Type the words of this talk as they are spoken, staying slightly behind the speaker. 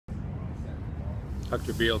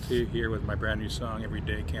Dr. BLT here with my brand new song, Every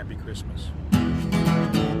Day Can't Be Christmas.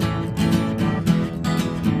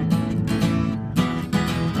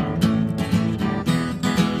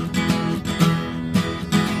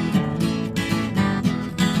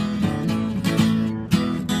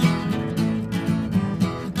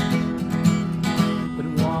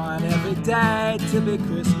 Wouldn't want every day to be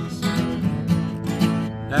Christmas.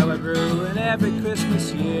 That would ruin every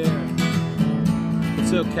Christmas year.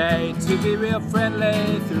 It's okay to be real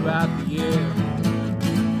friendly throughout the year.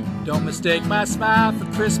 Don't mistake my smile for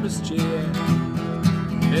Christmas cheer.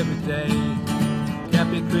 Every day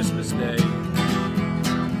can't be Christmas Day.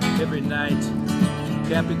 Every night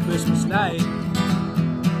can't be Christmas night.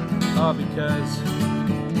 All because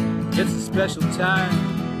it's a special time.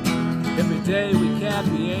 Every day we can't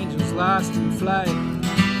be angels lost in flight.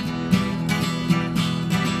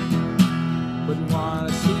 Wouldn't want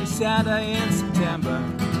to see Santa in September,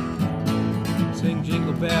 sing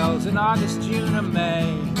jingle bells in August, June, or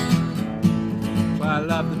May. Well, I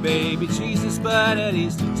love the baby Jesus, but at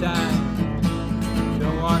Easter time,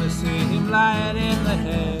 don't want to see him lying in the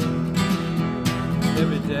hay.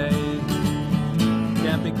 Every day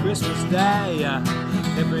can't be Christmas Day.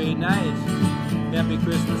 Every night can't be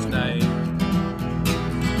Christmas night.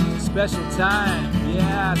 It's a special time,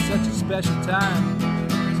 yeah, such a special time.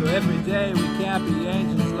 So every day we can't be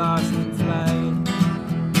angels lost in flight.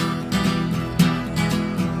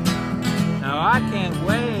 Now I can't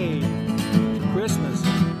wait for Christmas.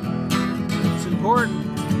 It's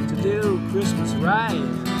important to do Christmas right.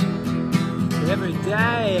 Every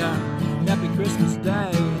day can't be Christmas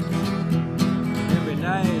Day. Every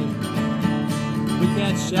night we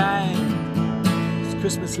can't shine these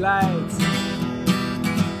Christmas lights.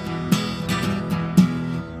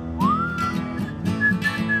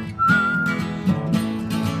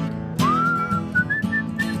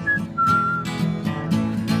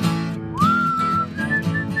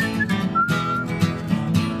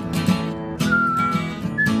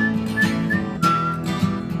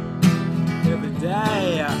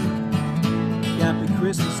 Can't be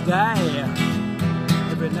Christmas Day.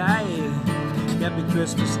 Every night can't be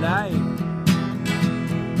Christmas night.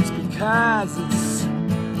 It's because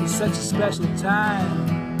it's such a special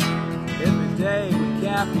time. Every day we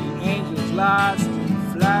can't be angels lost in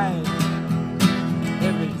flight.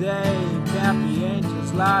 Every day can't be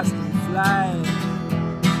angels lost in flight.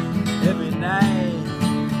 Every night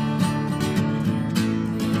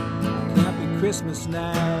can't be Christmas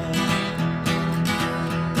night.